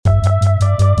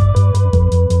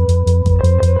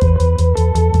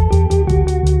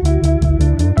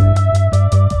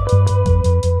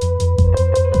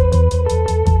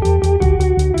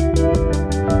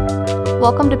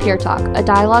Welcome to Peer Talk, a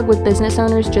dialogue with business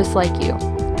owners just like you.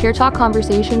 Peer Talk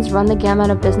conversations run the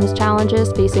gamut of business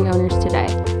challenges facing owners today.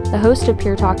 The host of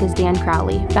Peer Talk is Dan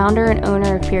Crowley, founder and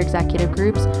owner of Peer Executive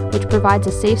Groups, which provides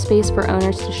a safe space for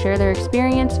owners to share their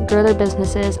experience, grow their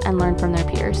businesses, and learn from their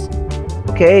peers.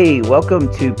 Okay,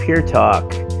 welcome to Peer Talk.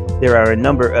 There are a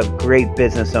number of great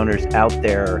business owners out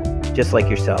there, just like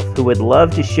yourself, who would love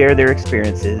to share their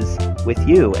experiences with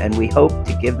you, and we hope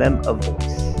to give them a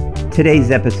voice.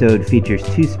 Today's episode features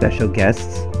two special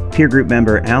guests, Peer Group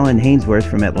member Alan Hainsworth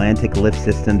from Atlantic Lift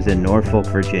Systems in Norfolk,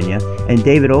 Virginia, and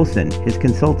David Olson, his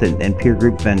consultant and Peer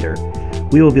Group vendor.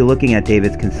 We will be looking at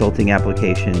David's consulting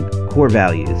application, Core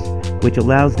Values, which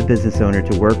allows the business owner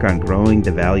to work on growing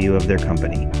the value of their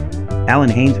company. Alan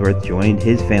Hainsworth joined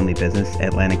his family business,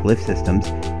 Atlantic Lift Systems,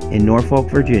 in Norfolk,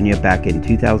 Virginia back in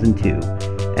 2002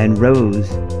 and rose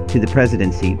to the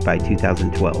presidency by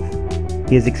 2012.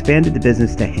 He has expanded the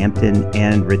business to Hampton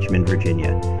and Richmond,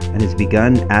 Virginia, and has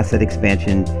begun asset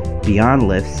expansion beyond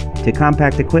lifts to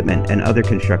compact equipment and other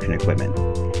construction equipment.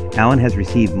 Alan has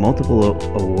received multiple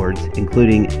awards,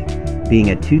 including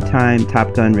being a two-time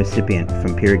Top Gun recipient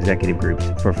from Peer Executive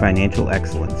Groups for financial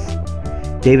excellence.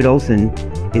 David Olson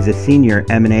is a senior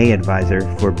M&A advisor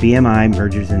for BMI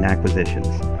Mergers and Acquisitions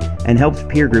and helps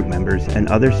peer group members and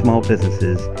other small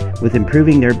businesses with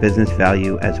improving their business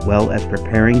value as well as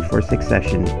preparing for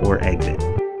succession or exit.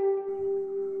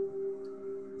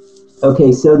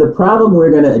 Okay, so the problem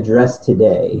we're going to address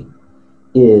today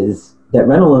is that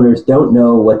rental owners don't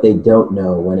know what they don't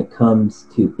know when it comes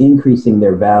to increasing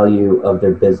their value of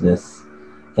their business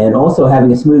and also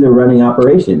having a smoother running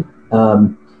operation.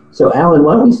 So Alan,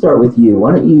 why don't we start with you?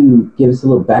 Why don't you give us a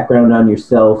little background on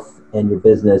yourself and your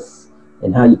business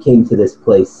and how you came to this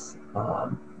place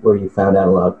where you found out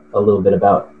a little bit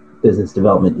about business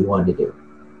development you wanted to do.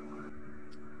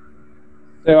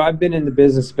 So I've been in the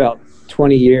business about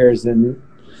 20 years and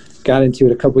got into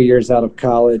it a couple years out of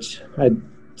college.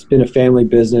 It's been a family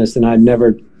business and I'd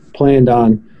never planned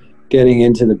on getting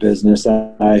into the business.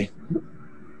 I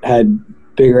had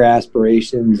bigger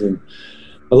aspirations and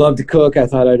I love to cook. I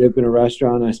thought I'd open a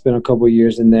restaurant. I spent a couple of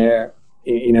years in there,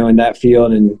 in that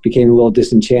field, and became a little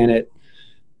disenchanted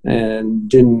and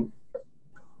didn't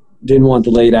want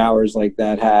the late hours like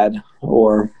that had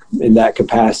or in that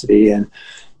capacity. And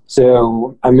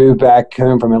so I moved back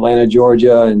home from Atlanta,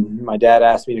 Georgia, and my dad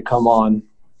asked me to come on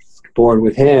board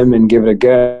with him and give it a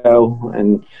go.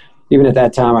 And even at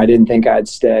that time, I didn't think I'd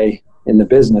stay in the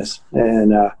business.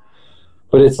 And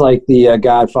but it's like the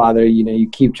Godfather, you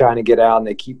keep trying to get out and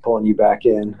they keep pulling you back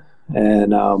in.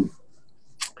 And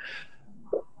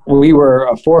we were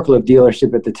a forklift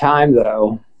dealership at the time,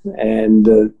 though, and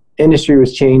the industry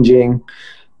was changing.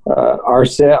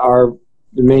 The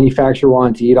manufacturer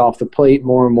wanted to eat off the plate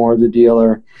more and more of the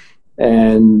dealer,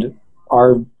 and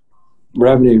our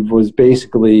revenue was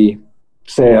basically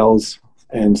sales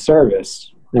and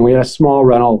service. And we had a small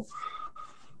rental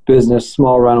business,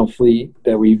 small rental fleet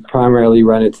that we primarily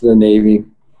rented to the Navy.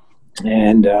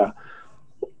 And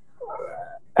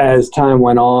as time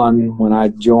went on, when I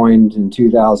joined in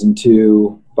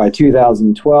 2002, by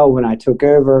 2012, when I took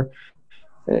over,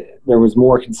 there was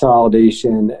more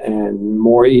consolidation and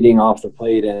more eating off the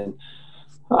plate. And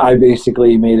I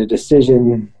basically made a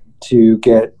decision to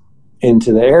get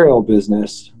into the aerial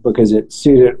business because it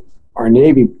suited our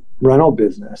Navy rental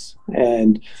business.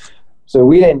 And so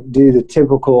we didn't do the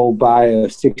typical buy a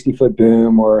 60-foot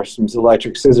boom or some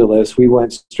electric scissor lifts. We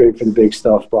went straight for the big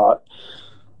stuff, bought,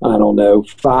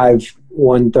 5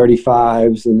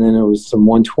 135s, and then it was some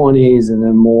 120s, and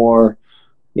then more,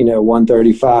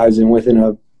 135s. And within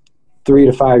a 3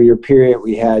 to 5 year period,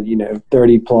 we had,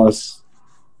 30 plus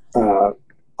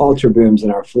ultra booms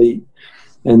in our fleet.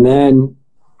 And then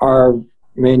our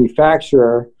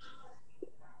manufacturer,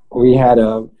 we had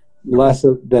a less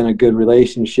than a good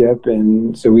relationship,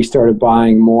 and so we started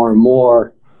buying more and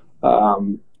more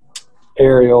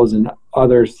aerials and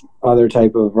other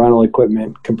type of rental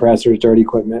equipment, compressors, dirt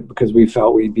equipment, because we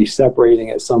felt we'd be separating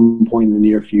at some point in the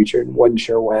near future and wasn't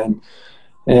sure when.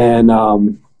 And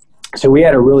so we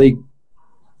had a really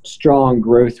strong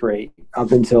growth rate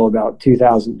up until about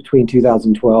between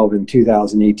 2012 and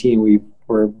 2018. We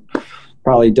were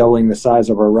probably doubling the size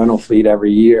of our rental fleet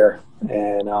every year,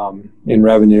 and in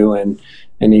revenue and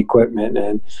equipment.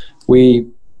 And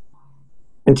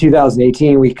in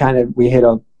 2018, we hit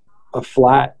a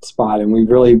flat spot, and we've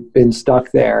really been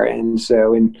stuck there. And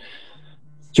so in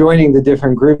joining the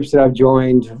different groups that I've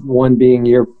joined, one being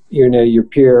your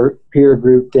peer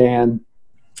group, Dan,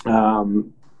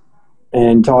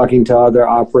 and talking to other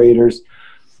operators,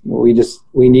 we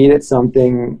needed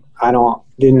something.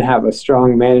 Didn't have a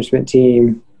strong management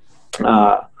team.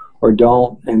 or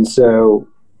don't. And so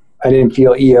I didn't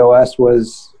feel EOS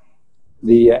was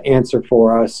the answer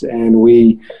for us. And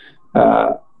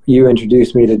you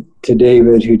introduced me to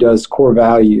David, who does core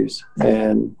values.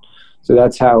 And so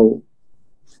that's how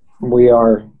we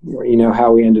are,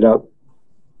 how we ended up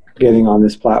getting on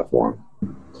this platform.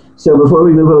 So before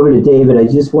we move over to David, I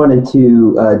just wanted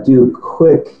to do a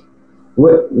quick,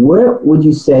 what would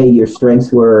you say your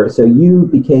strengths were? So you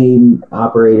became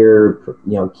operator,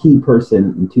 key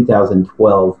person in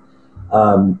 2012.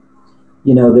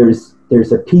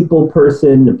 There's a people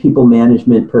person, a people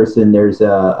management person, there's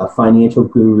a financial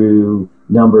guru,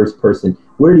 numbers person.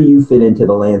 Where do you fit into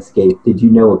the landscape? Did you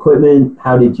know equipment?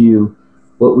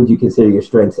 What would you consider your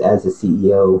strengths as a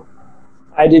CEO?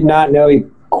 I did not know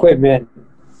equipment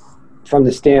from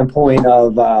the standpoint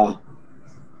of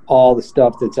all the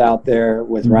stuff that's out there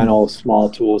with rentals, small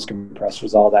tools,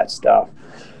 compressors, all that stuff.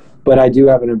 But I do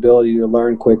have an ability to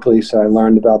learn quickly, so I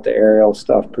learned about the aerial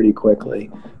stuff pretty quickly.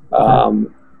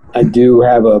 I do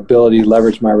have an ability to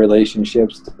leverage my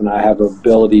relationships, and I have an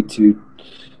ability to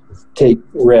take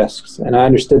risks. And I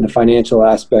understood the financial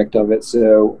aspect of it,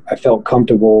 so I felt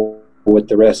comfortable with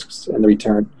the risks and the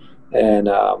return. And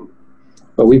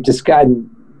but we've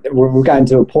gotten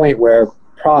to a point where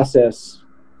process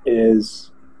is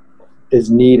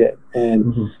needed.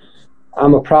 And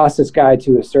I'm a process guy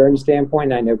to a certain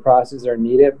standpoint. I know processes are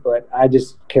needed, but I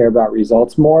just care about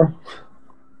results more.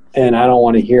 And I don't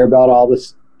want to hear about all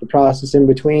the process in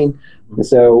between. And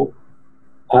so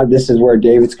this is where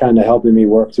David's kind of helping me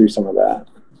work through some of that.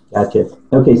 Gotcha.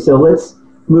 Okay, so let's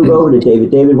move over to David.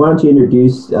 David, why don't you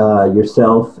introduce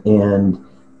yourself and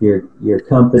your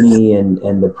company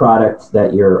and the products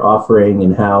that you're offering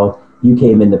and how you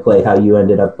came into play, how you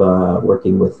ended up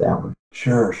working with Alan.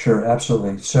 Sure,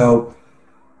 absolutely. So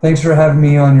thanks for having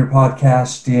me on your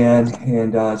podcast, Dan,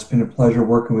 and it's been a pleasure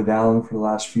working with Alan for the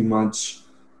last few months.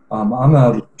 I'm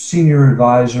a senior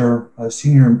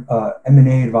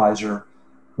M&A advisor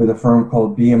with a firm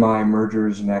called BMI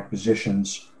Mergers and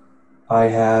Acquisitions. I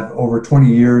have over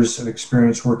 20 years of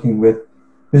experience working with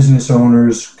business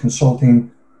owners,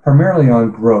 consulting primarily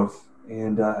on growth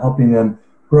and helping them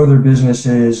grow their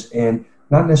businesses, and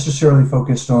not necessarily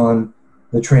focused on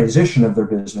the transition of their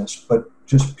business, but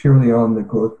just purely on the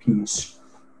growth piece.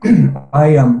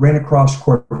 I ran across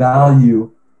Core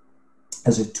Value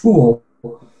as a tool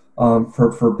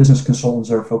for business consultants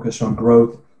that are focused on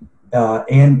growth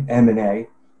and M&A.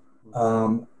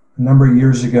 A number of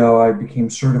years ago, I became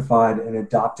certified and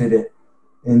adopted it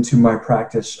into my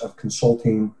practice of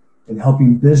consulting and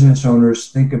helping business owners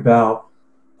think about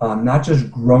not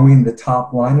just growing the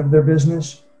top line of their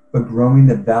business, but growing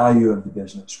the value of the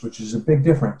business, which is a big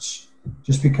difference.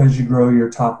 Just because you grow your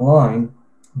top line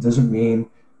doesn't mean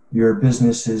your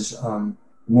business is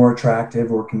more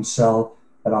attractive or can sell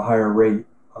at a higher rate.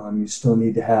 You still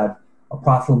need to have a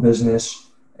profitable business,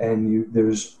 and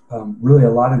there's really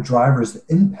a lot of drivers that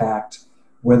impact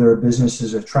whether a business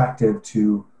is attractive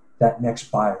to that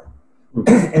next buyer.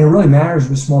 And it really matters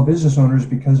with small business owners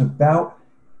because about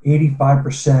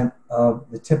 85% of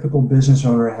the typical business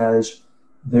owner has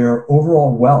their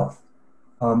overall wealth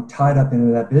tied up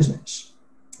into that business.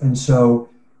 And so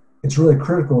it's really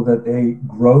critical that they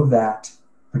grow that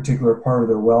particular part of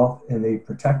their wealth and they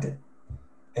protect it.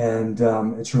 And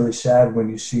it's really sad when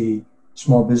you see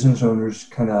small business owners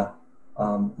kind of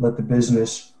let the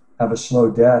business have a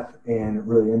slow death, and it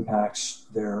really impacts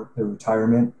their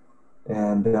retirement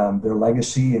and their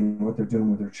legacy and what they're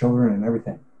doing with their children and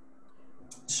everything.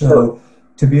 So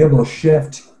to be able to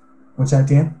shift, what's that,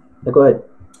 Dan? Go ahead.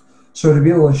 So to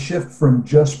be able to shift from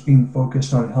just being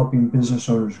focused on helping business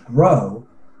owners grow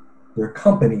their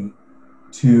company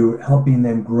to helping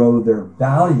them grow their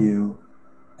value,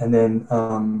 and then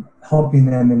helping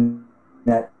them in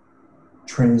that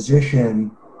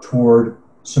transition toward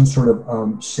some sort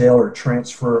of sale or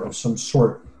transfer of some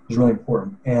sort is really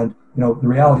important. And the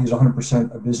reality is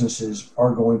 100% of businesses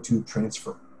are going to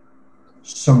transfer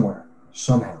somewhere,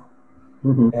 somehow.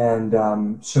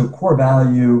 And so Core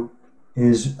Value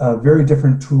is a very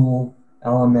different tool.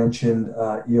 Alan mentioned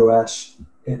EOS.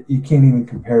 You can't even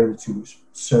compare the two.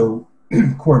 So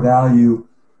Core Value,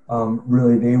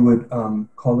 really they would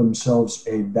call themselves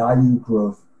a value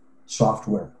growth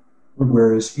software,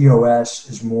 whereas EOS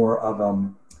is more of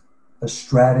a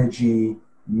strategy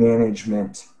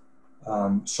management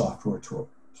software tool.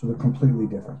 So they're completely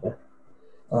different.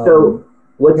 So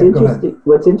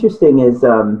what's interesting is,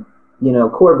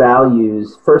 core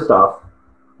values, first off,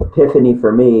 epiphany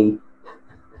for me,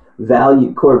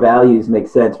 core values make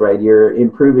sense, right? You're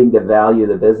improving the value of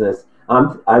the business.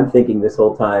 I'm thinking this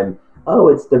whole time, oh,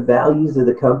 it's the values of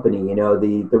the company,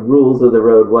 the rules of the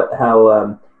road,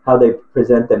 how they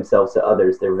present themselves to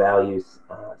others, their values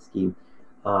scheme.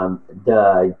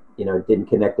 Didn't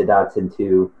connect the dots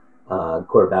into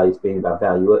core values being about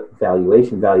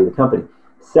valuation, value of the company.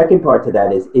 Second part to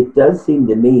that is, it does seem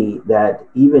to me that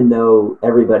even though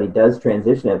everybody does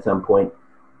transition at some point,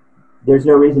 there's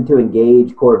no reason to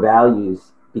engage core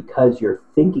values because you're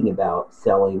thinking about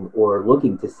selling or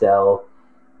looking to sell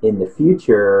in the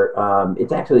future.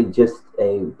 It's actually just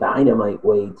a dynamite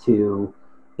way to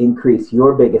increase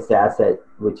your biggest asset,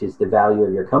 which is the value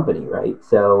of your company, right?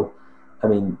 So, I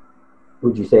mean,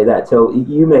 would you say that? So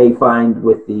you may find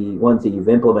with the ones that you've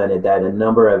implemented that a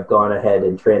number have gone ahead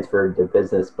and transferred to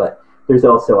business, but there's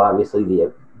also obviously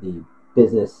the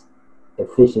business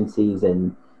efficiencies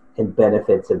and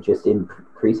benefits of just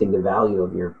increasing the value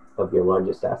of your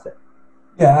largest asset.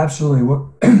 Yeah, absolutely.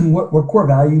 What core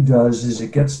value does is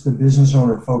it gets the business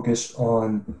owner focused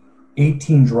on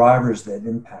 18 drivers that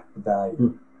impact the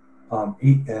value. 9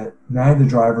 of the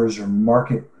drivers are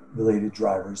market-related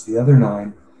drivers. The other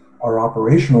 9 are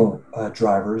operational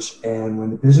drivers. And when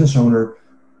the business owner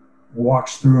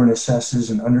walks through and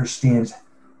assesses and understands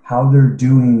how they're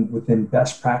doing within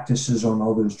best practices on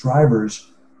all those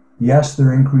drivers, yes,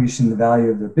 they're increasing the value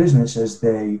of their business as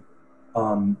they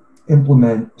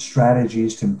implement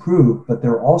strategies to improve, but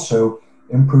they're also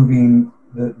improving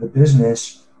the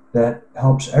business that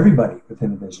helps everybody within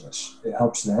the business. It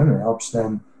helps them. It helps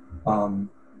them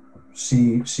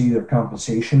see their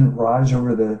compensation rise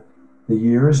over the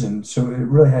years, and so it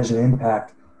really has an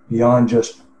impact beyond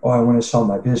just, oh, I want to sell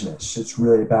my business. It's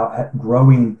really about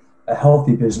growing a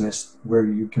healthy business where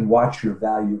you can watch your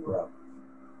value grow.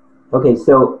 Okay,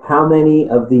 so how many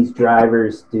of these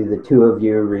drivers do the two of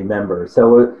you remember? So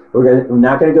we're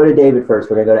not going to go to David first.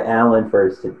 We're going to go to Alan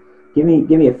first. Give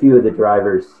me a few of the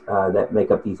drivers that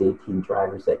make up these 18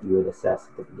 drivers that you would assess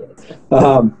at the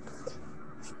beginning.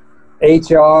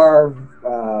 HR,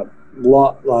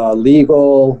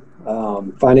 legal,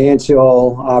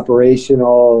 financial,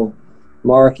 operational,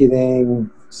 marketing,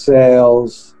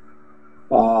 sales.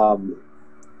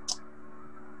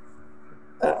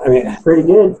 It's pretty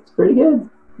good. It's pretty good.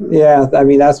 Yeah, I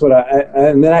mean, that's what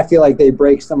and then I feel like they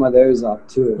break some of those up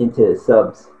too. Into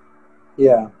subs.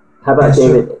 Yeah. How about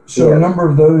David? So a number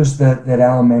of those that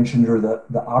Alan mentioned are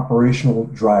the operational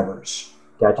drivers.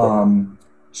 Gotcha.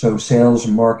 So sales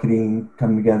and marketing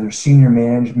come together. Senior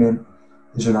management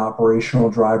is an operational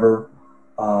driver.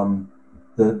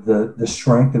 The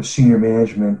strength of senior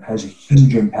management has a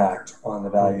huge impact on the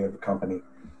value of the company.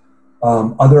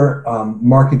 Other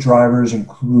market drivers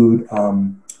include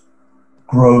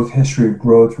growth, history of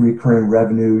growth, recurring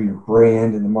revenue, your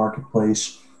brand in the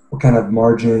marketplace, what kind of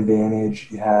margin advantage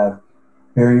you have,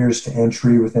 barriers to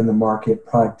entry within the market,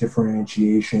 product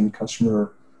differentiation,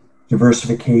 customer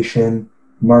diversification,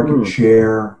 market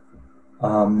share,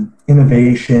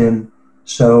 innovation.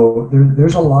 So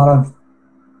there's a lot of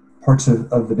parts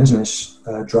of the business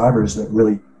drivers that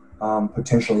really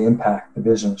potentially impact the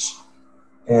business.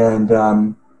 And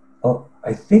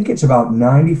I think it's about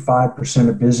 95%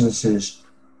 of businesses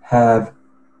have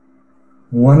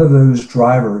one of those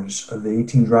drivers, of the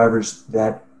 18 drivers,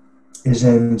 that is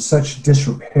in such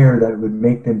disrepair that it would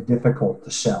make them difficult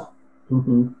to sell.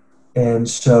 Mm-hmm. And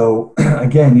so,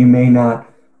 again, you may not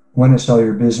want to sell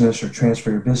your business or transfer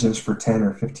your business for 10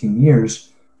 or 15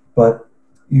 years, but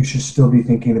you should still be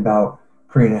thinking about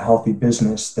creating a healthy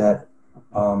business that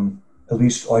at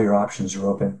least all your options are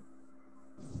open.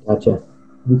 Gotcha.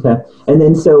 Okay. And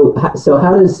then so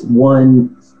how does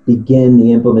one begin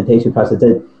the implementation process?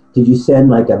 Did you send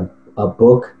like a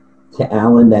book to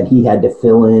Alan that he had to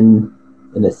fill in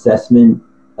an assessment?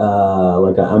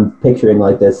 I'm picturing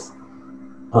like this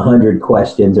 100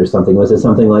 questions or something. Was it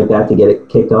something like that to get it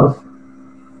kicked off?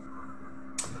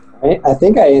 I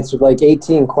think I answered like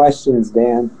 18 questions,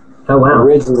 Dan. Oh, wow.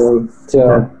 Originally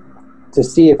to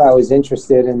see if I was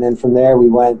interested, and then from there we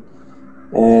went,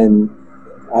 and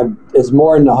it's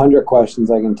more than 100 questions,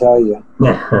 I can tell you.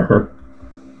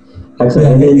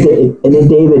 Excellent. And then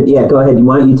David, yeah, go ahead.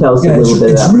 Why don't you tell us a little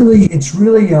bit about it? It's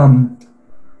really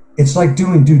it's like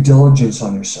doing due diligence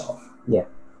on yourself. Yeah.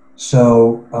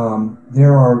 So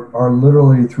there are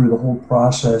literally, through the whole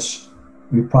process,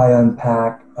 we probably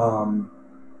unpack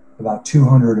about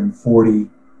 240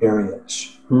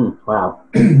 areas. Wow.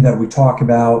 That we talk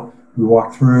about, we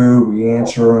walk through, we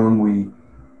answer them, we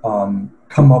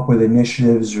come up with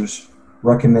initiatives, there's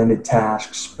recommended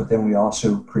tasks, but then we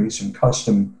also create some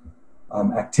custom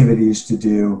activities to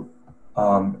do.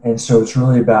 And so it's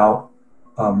really about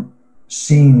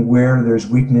seeing where there's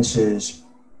weaknesses,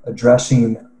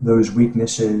 addressing those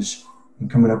weaknesses,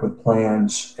 and coming up with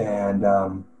plans and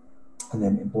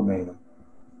then implementing them.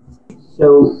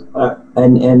 So,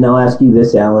 and I'll ask you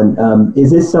this, Alan.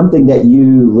 Is this something that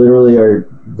you literally are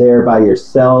there by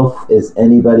yourself? Is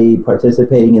anybody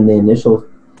participating in the initial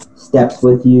steps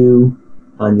with you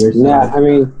on your side? Yeah, I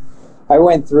mean, I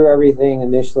went through everything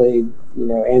initially,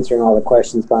 answering all the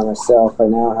questions by myself. I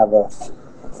now have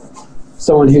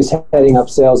someone who's heading up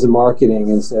sales and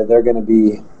marketing, and so they're going to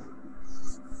be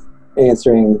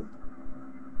answering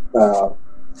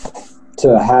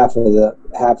to half of the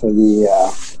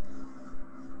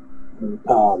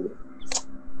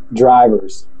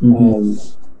drivers, and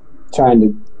trying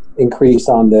to increase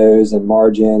on those and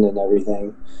margin and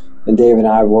everything. And Dave and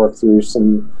I worked through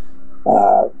some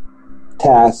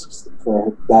tasks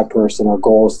for that person, or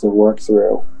goals to work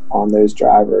through on those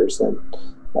drivers, and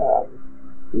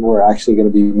we're actually going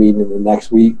to be meeting in the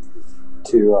next week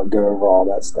to go over all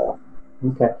that stuff.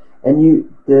 Okay. And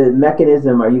the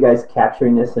mechanism, are you guys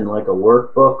capturing this in like a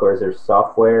workbook, or is there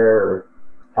software, or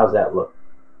how's that look?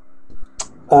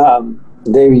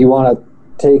 Dave, you want to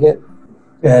take it?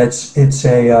 Yeah, it's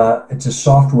a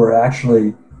software.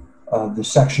 Actually, the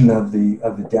section of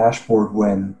the dashboard,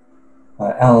 when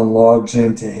Alan logs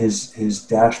into his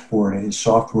dashboard, his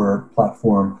software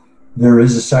platform, there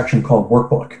is a section called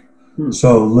Workbook.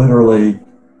 So literally,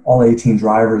 all 18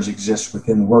 drivers exist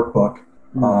within the workbook.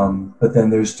 But then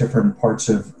there's different parts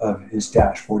of his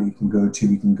dashboard you can go to.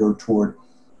 You can go toward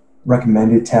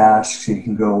recommended tasks. You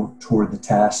can go toward the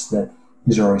tasks that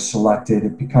he's already selected.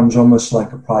 It becomes almost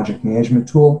like a project management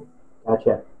tool.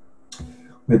 Gotcha.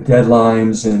 With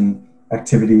deadlines and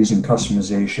activities and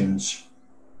customizations.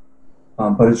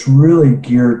 But it's really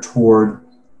geared toward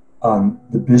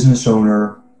the business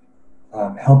owner,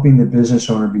 helping the business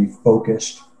owner be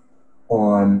focused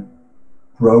on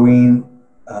growing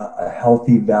a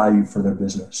healthy value for their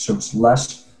business. So it's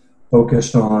less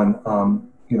focused on,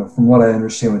 from what I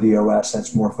understand with EOS,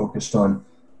 that's more focused on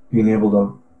being able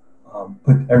to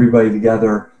put everybody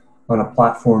together on a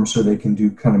platform so they can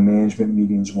do kind of management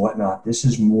meetings and whatnot. This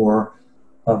is more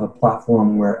of a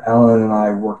platform where Alan and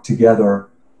I work together,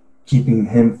 keeping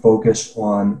him focused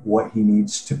on what he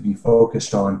needs to be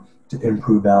focused on to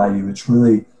improve value. It's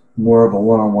really more of a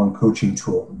one-on-one coaching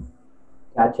tool.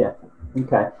 Gotcha.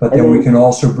 Okay. But then we can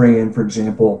also bring in, for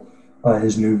example,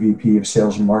 his new VP of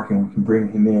Sales and Marketing. We can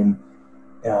bring him in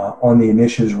on the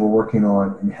initiatives we're working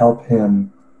on and help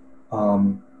him,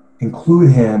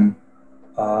 include him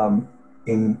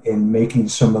in making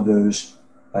some of those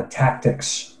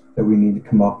tactics that we need to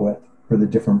come up with for the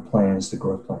different plans, the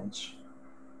growth plans.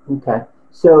 Okay.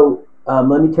 So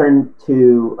let me turn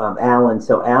to Alan.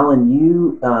 So Alan,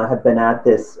 you have been at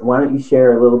this. Why don't you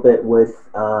share a little bit with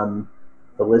the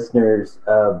listeners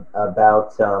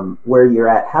about where you're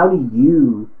at? How do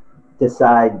you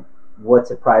decide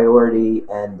what's a priority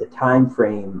and the time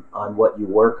frame on what you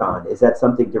work on? Is that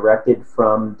something directed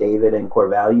from David and Core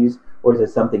Values, or is it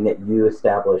something that you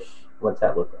establish? What's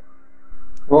that look like?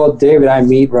 Well, David, I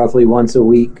meet roughly once a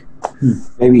week,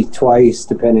 maybe twice,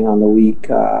 depending on the week.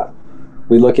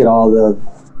 We look at all the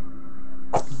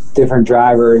different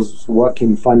drivers, what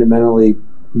can fundamentally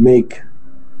make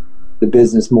the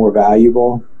business more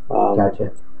valuable.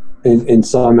 Gotcha. In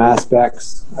some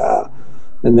aspects.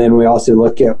 And then we also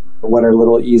look at what are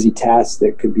little easy tasks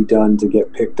that could be done to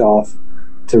get picked off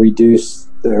to reduce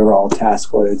the overall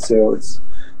task load. So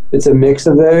it's a mix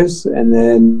of those, and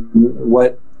then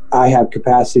what I have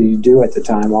capacity to do at the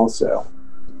time also.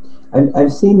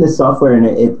 I've seen the software, and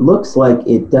it looks like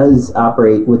it does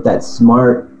operate with that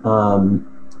SMART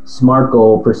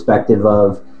goal perspective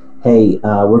of, hey,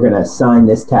 we're going to assign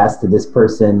this task to this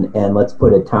person, and let's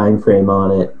put a time frame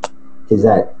on it. Is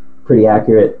that pretty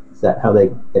accurate? Is that how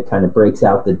it kind of breaks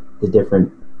out the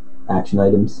different action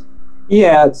items?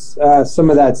 Yeah, it's some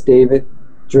of that's David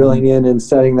drilling in and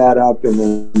setting that up, and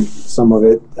then some of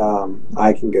it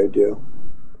I can go do.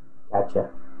 Gotcha.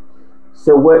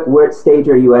 So what stage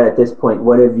are you at this point?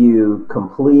 What have you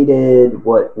completed?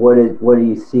 What do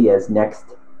you see as next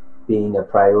being a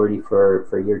priority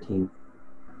for your team?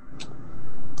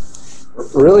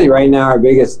 Really, right now, our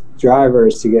biggest driver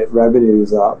is to get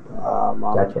revenues up.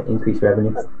 Gotcha. Increase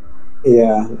revenue.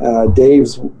 Yeah.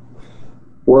 Dave's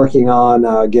working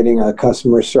on getting a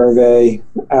customer survey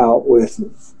out with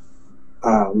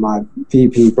my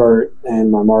VP, Bert, and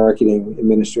my marketing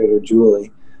administrator,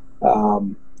 Julie,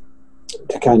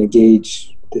 to kind of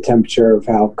gauge the temperature of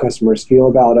how customers feel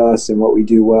about us and what we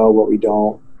do well, what we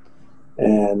don't,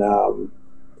 and a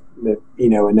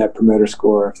net promoter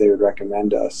score if they would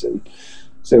recommend us. And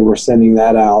so we're sending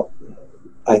that out,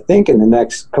 I think, in the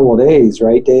next couple of days,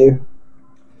 right, Dave?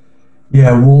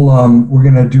 Yeah, we're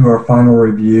going to do our final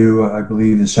review, I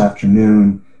believe, this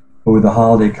afternoon. But with the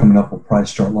holiday coming up, we'll probably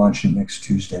start launching next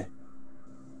Tuesday.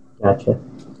 Gotcha.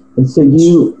 And so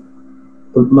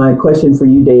my question for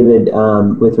you, David,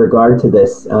 with regard to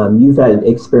this, you've had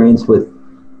experience with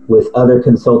other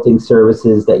consulting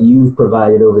services that you've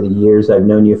provided over the years. I've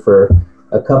known you for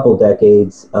a couple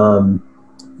decades. It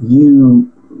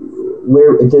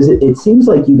seems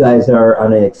like you guys are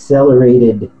on an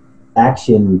accelerated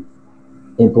action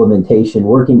implementation,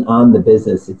 working on the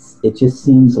business. It just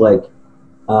seems like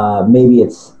maybe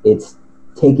it's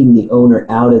taking the owner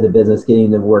out of the business,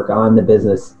 getting them to work on the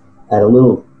business at a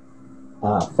little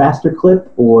faster clip,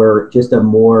 or just a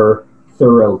more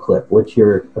thorough clip. What's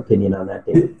your opinion on that,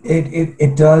 David?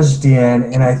 It does, Dan,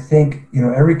 and I think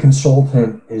every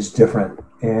consultant is different,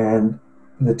 and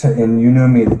you know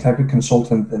me, the type of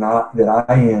consultant that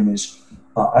I am is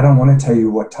I don't want to tell you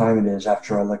what time it is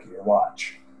after I look at your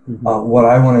watch. Mm-hmm. What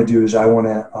I want to do is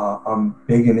I'm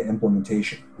big into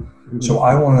implementation. Mm-hmm. So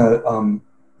I want to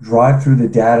drive through the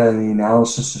data and the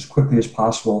analysis as quickly as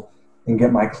possible and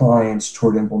get my clients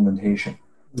toward implementation.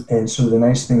 Mm-hmm. And so the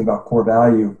nice thing about Core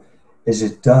Value is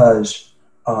it does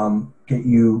get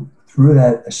you through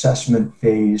that assessment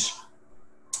phase,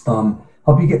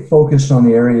 help you get focused on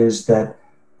the areas that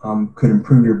could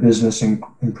improve your business and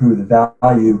improve the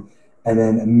value, and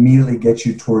then immediately get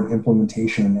you toward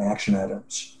implementation and action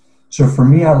items. So for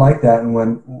me, I like that.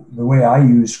 And the way I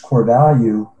use Core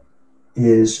Value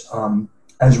is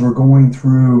as we're going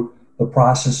through the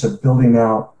process of building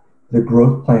out the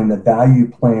growth plan, the value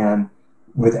plan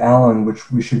with Alan,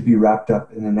 which we should be wrapped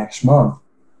up in the next month.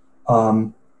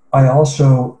 I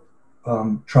also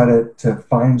try to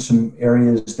find some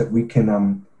areas that we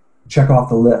can check off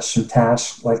the list, some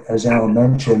tasks, like as Alan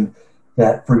mentioned,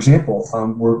 that, for example,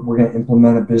 we're going to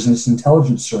implement a business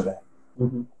intelligence survey.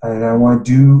 Mm-hmm. And I want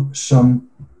to do some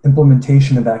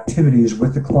implementation of activities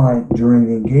with the client during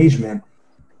the engagement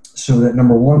so that,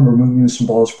 number one, we're moving some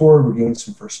balls forward, we're getting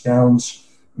some first downs.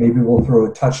 Maybe we'll throw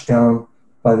a touchdown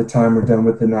by the time we're done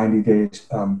with the 90-day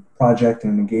project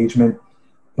and engagement.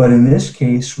 But in this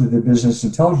case, with the business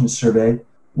intelligence survey,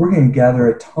 we're going to gather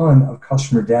a ton of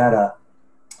customer data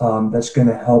that's going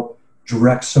to help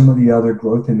direct some of the other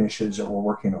growth initiatives that we're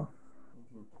working on.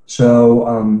 So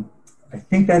I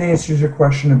think that answers your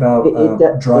question about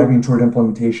driving toward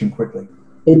implementation quickly.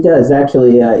 It does,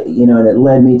 actually, and it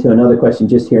led me to another question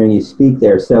just hearing you speak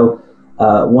there. So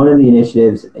one of the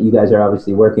initiatives you guys are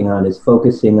obviously working on is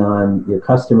focusing on your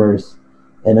customers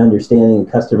and understanding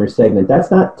the customer segment.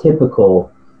 That's not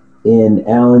typical in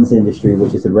Alan's industry,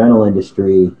 which is the rental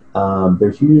industry.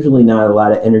 There's usually not a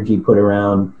lot of energy put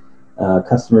around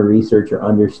customer research or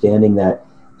understanding that.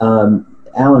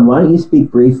 Alan, why don't you speak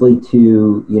briefly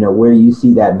to where you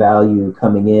see that value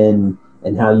coming in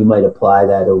and how you might apply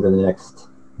that over the next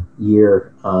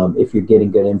year if you're getting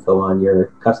good info on your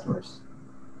customers?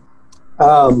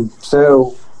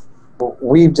 So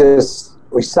we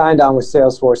signed on with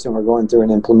Salesforce and we're going through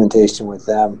an implementation with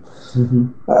them.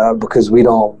 Mm-hmm. Because we've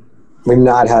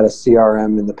not had a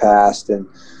CRM in the past, and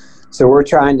so we're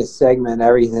trying to segment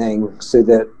everything so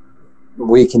that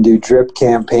we can do drip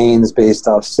campaigns based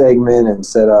off segment and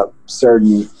set up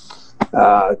certain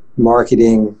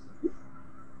marketing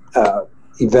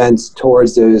events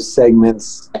towards those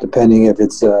segments, depending if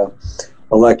it's a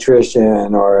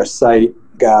electrician or a site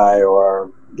guy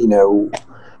or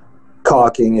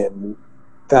caulking and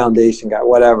foundation guy,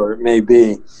 whatever it may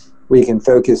be. We can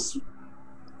focus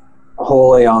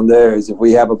wholly on those. If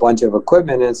we have a bunch of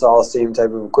equipment and it's all the same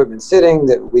type of equipment sitting,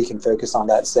 that we can focus on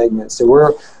that segment. So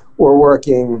we're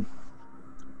working.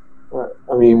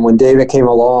 I mean, when David came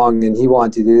along and he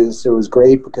wanted to do this, it was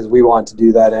great because we want to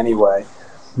do that anyway.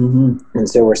 Mm-hmm. And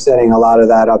so we're setting a lot of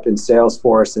that up in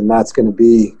Salesforce, and that's going to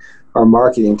be our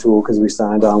marketing tool because we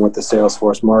signed on with the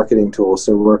Salesforce marketing tool.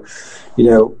 So we're,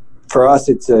 for us,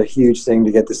 it's a huge thing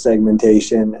to get the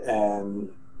segmentation and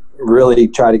really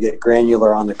try to get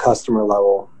granular on the customer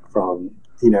level from,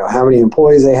 how many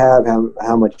employees they have,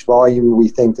 how much volume we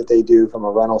think that they do from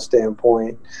a rental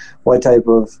standpoint, what type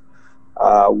of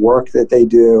work that they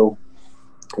do,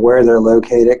 where they're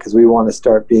located, because we want to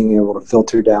start being able to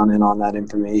filter down in on that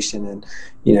information and,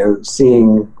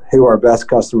 seeing who our best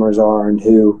customers are and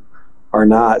who are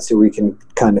not, so we can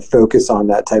kind of focus on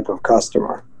that type of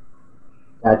customer.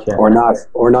 Gotcha. Or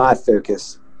not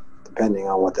focus, depending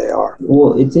on what they are.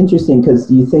 Well, it's interesting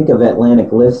because you think of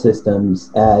Atlantic Lift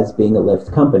Systems as being a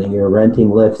lift company. You're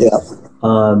renting lifts. Yeah.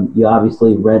 You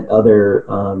obviously rent other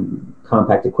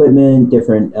compact equipment,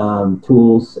 different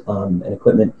tools and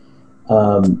equipment.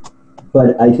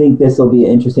 But I think this will be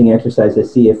an interesting exercise to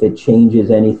see if it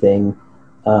changes anything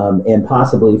and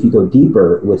possibly if you go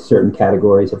deeper with certain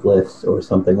categories of lifts or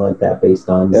something like that based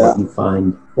on what you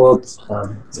find. Well,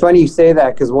 it's funny you say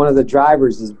that, because one of the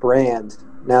drivers is brand.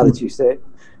 Now that you say it,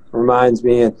 reminds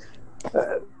me, and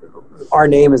our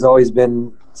name has always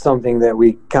been something that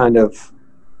we kind of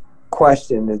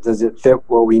question. Does it fit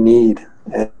what we need?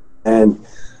 And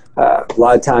a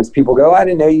lot of times people go, I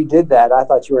didn't know you did that. I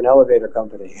thought you were an elevator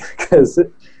company. Because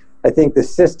I think the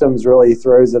systems really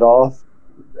throws it off.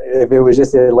 If it was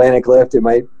just an Atlantic Lift, it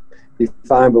might be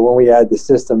fine. But when we add the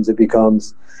systems, it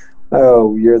becomes,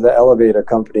 oh, you're the elevator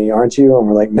company, aren't you? And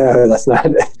we're like, no, that's not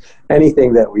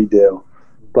anything that we do.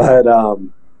 But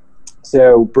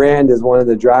so brand is one of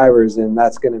the drivers, and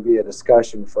that's going to be a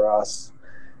discussion for us,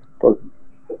 but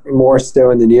more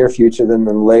so in the near future than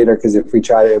later, because if we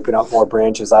try to open up more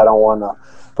branches, I don't want to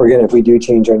forget, if we do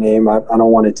change our name, I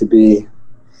don't want it to be,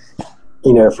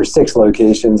 for 6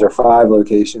 locations or 5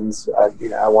 locations.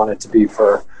 I want it to be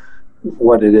for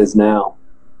what it is now.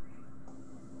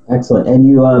 Excellent. And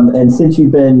you and since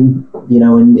you've been,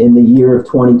 in the year of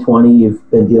 2020, you've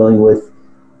been dealing with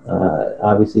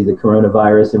obviously the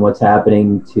coronavirus and what's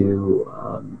happening to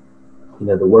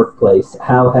the workplace.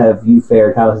 How have you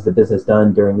fared? How has the business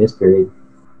done during this period?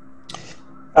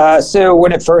 So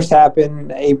when it first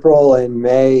happened, April and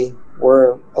May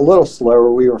were a little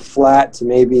slower. We were flat to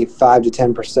maybe 5 to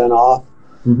 10% off.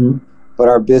 Mm-hmm. But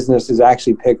our business has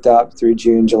actually picked up through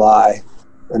June, July,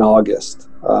 and August.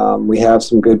 We have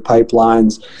some good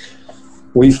pipelines.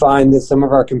 We find that some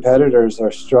of our competitors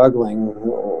are struggling.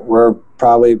 We're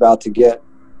probably about to get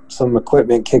some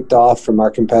equipment kicked off from our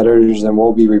competitors, and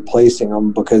we'll be replacing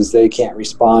them because they can't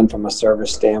respond from a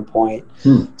service standpoint.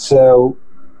 So,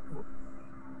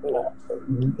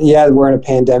 yeah, we're in a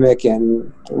pandemic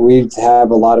and we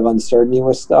have a lot of uncertainty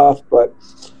with stuff, but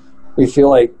we feel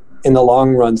like in the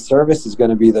long run, service is going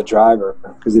to be the driver,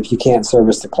 because if you can't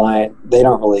service the client, they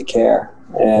don't really care.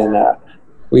 And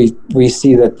we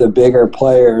see that the bigger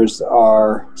players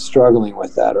are struggling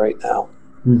with that right now.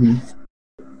 Mm-hmm.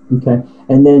 Okay.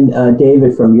 And then,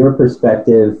 David, from your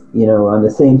perspective, on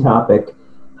the same topic,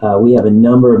 we have a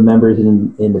number of members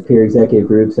in the peer executive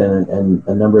groups and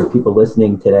a number of people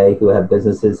listening today who have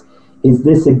businesses. Is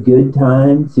this a good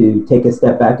time to take a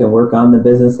step back and work on the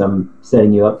business? I'm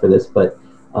setting you up for this, but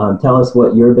tell us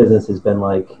what your business has been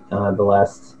like the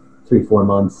last 3-4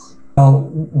 months. Well,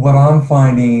 what I'm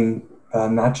finding,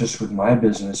 not just with my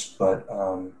business, but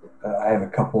I have a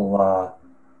couple,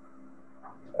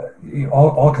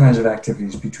 all kinds of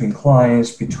activities between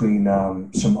clients, between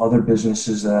some other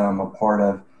businesses that I'm a part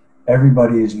of.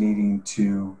 Everybody is needing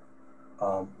to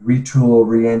retool,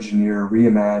 re-engineer,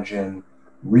 reimagine,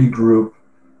 regroup,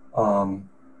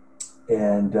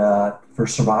 and for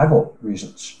survival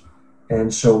reasons.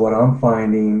 And so what I'm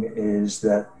finding is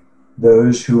that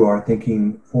those who are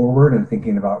thinking forward and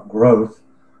thinking about growth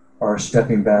are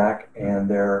stepping back, and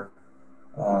they're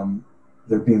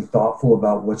being thoughtful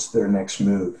about what's their next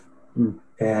move.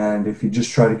 And if you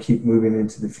just try to keep moving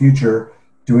into the future,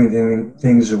 doing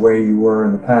things the way you were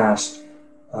in the past,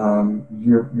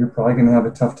 you're probably going to have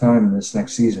a tough time in this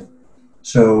next season.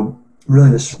 So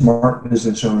really, the smart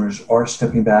business owners are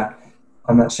stepping back.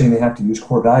 I'm not saying they have to use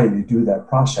core value to do that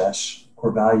process.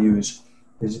 Core value is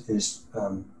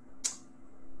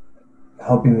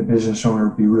helping the business owner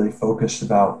be really focused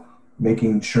about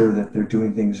making sure that they're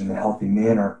doing things in a healthy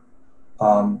manner.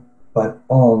 But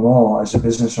all in all, as a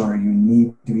business owner, you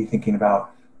need to be thinking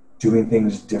about doing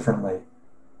things differently.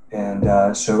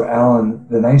 And so Alan,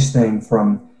 the nice thing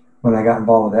from when I got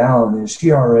involved with Alan is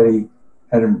he already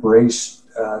had embraced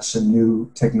some new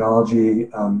technology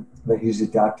that he's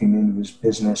adopting into his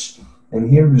business. And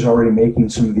he was already making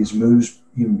some of these moves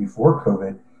even before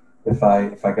COVID, if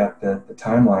I got the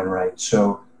timeline right.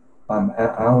 So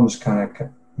Alan was kind of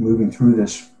moving through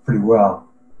this pretty well,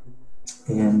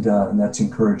 and that's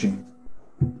encouraging.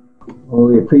 Well,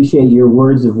 we appreciate your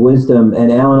words of wisdom.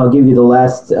 And Alan, I'll give you the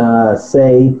last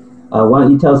say. Why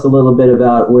don't you tell us a little bit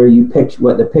about where you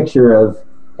what the picture of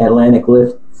Atlantic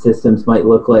Lift Systems might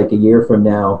look like a year from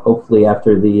now, hopefully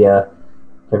after the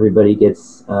everybody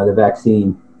gets the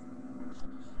vaccine.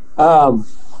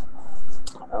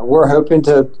 We're hoping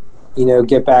to,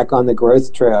 get back on the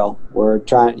growth trail. We're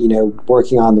trying,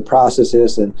 working on the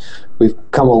processes, and we've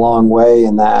come a long way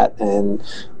in that. And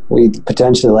we'd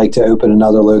potentially like to open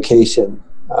another location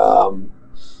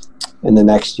in the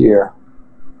next year.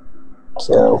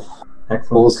 So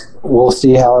we'll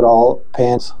see how it all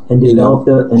pans. And develop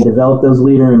develop those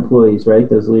leader employees, right?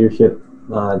 Those leadership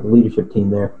team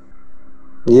there.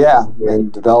 Yeah,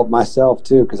 and develop myself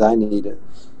too, because I need it.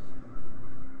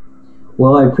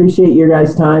 Well, I appreciate your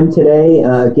guys' time today.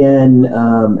 Again,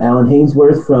 Alan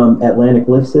Hainsworth from Atlantic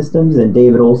Lift Systems and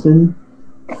David Olson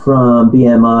from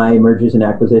BMI Mergers and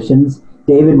Acquisitions.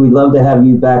 David, we'd love to have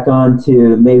you back on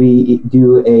to maybe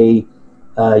do a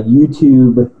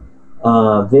YouTube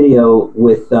video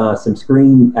with some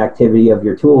screen activity of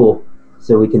your tool,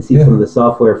 so we can see some of the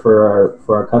software for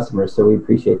our customers. So we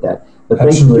appreciate that. But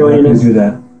thanks for joining us, do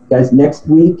that. guys. Next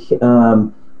week,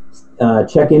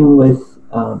 check in with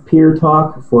Peer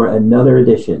Talk for another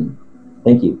edition.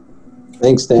 Thank you.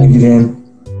 Thanks, Dan. Thank you, Dan.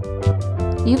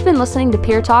 You've been listening to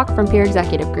Peer Talk from Peer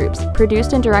Executive Groups,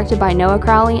 produced and directed by Noah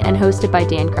Crowley and hosted by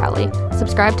Dan Crowley.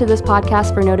 Subscribe to this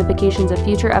podcast for notifications of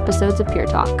future episodes of Peer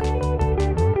Talk.